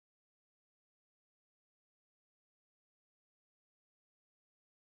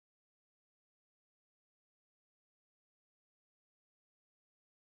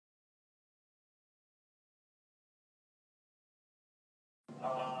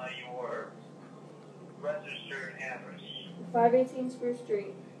518 Spruce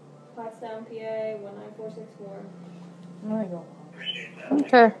Street, Pottstown, PA 19464. There you go. Appreciate that.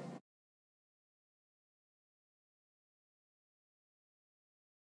 Okay.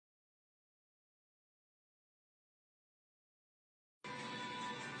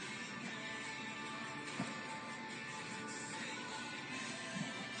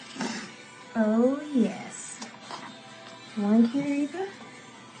 Oh yes. One Cuterebra.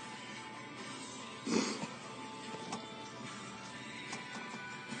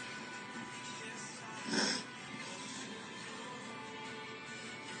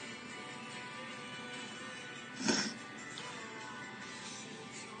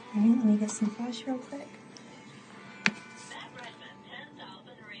 Alright, let me get some flush real quick.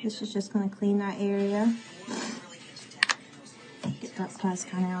 This is just going to clean that area. Get that pus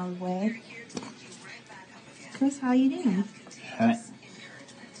kind of out of the way. Chris, how you doing? Hi.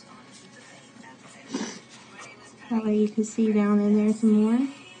 That way you can see down in there some more.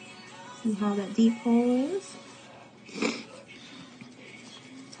 See how that deep hole is.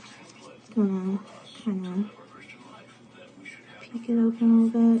 Gonna kind of peek it open a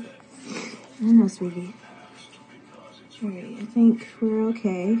little bit. I know, sweetie. Alright, I think we're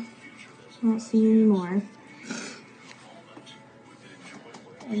okay. I don't see any more.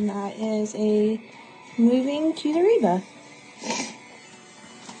 And that is a moving Cuterebra.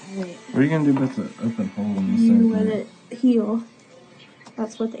 Alright. What are you going to do about the open hole in the You side? let it heal.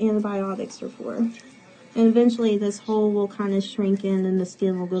 That's what the antibiotics are for. And eventually this hole will kind of shrink in and the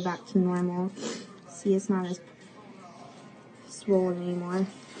skin will go back to normal. See, it's not as swollen anymore.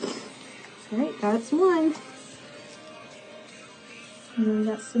 Alright, that's one. And then we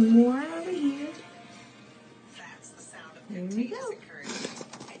got some more over here. There we go.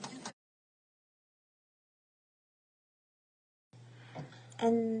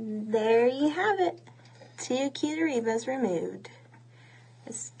 And there you have it. 2 Cuterebras removed.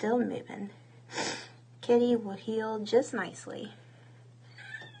 It's still moving. Kitty will heal just nicely.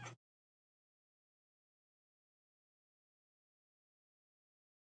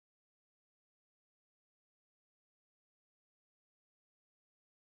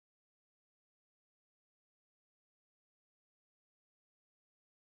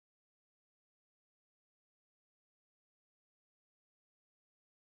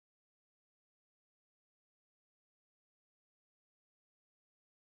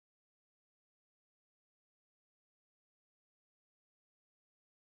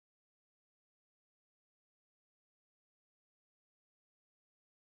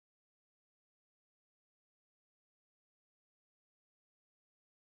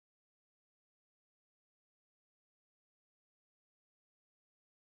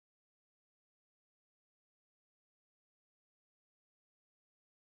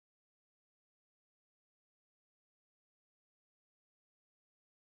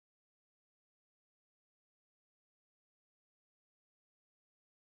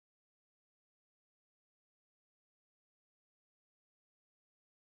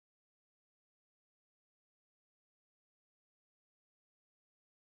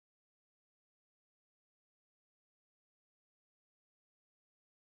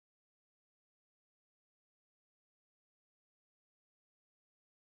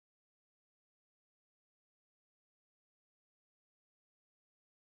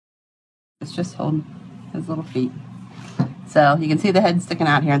 It's just holding his little feet. So you can see the head sticking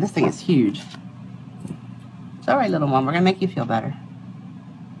out here. This thing is huge. It's all right, little one. We're going to make you feel better.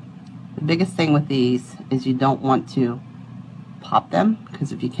 The biggest thing with these is you don't want to pop them,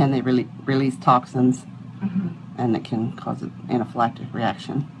 because if you can, they really release toxins, and it can cause an anaphylactic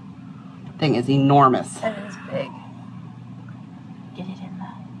reaction. The thing is enormous. That is big. Get it in the...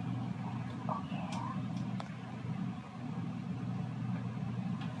 Oh, yeah.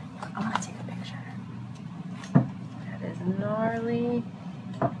 I want to take a picture. That is gnarly.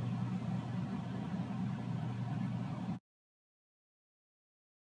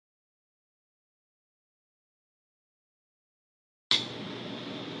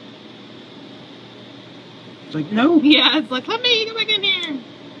 It's like, no. Yeah, it's like, let me go back in here.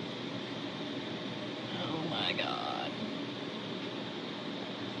 Oh my god.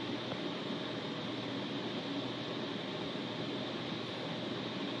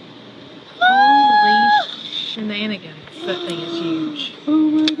 Holy shenanigans. That thing is huge. Oh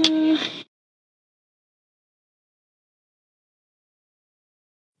my god.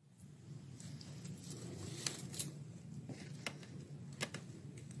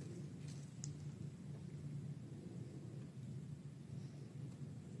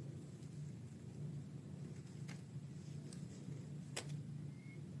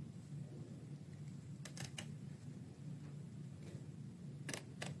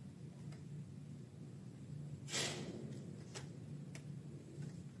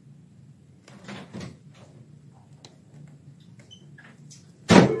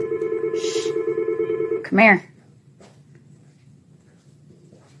 Come here.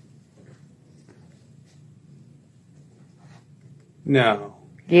 No.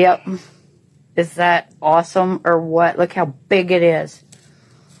 Yep. Is that awesome or what? Look how big it is.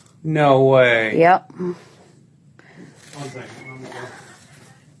 No way. Yep. 1 second. Let me go.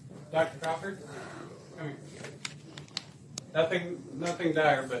 Dr. Crawford? Come here. Nothing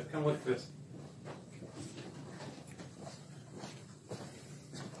dire, but come look at this.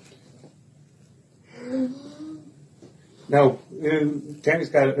 No, Tammy's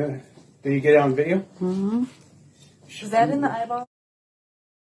got it. Did you get it on video? Mm-hmm. Is that in the eyeball?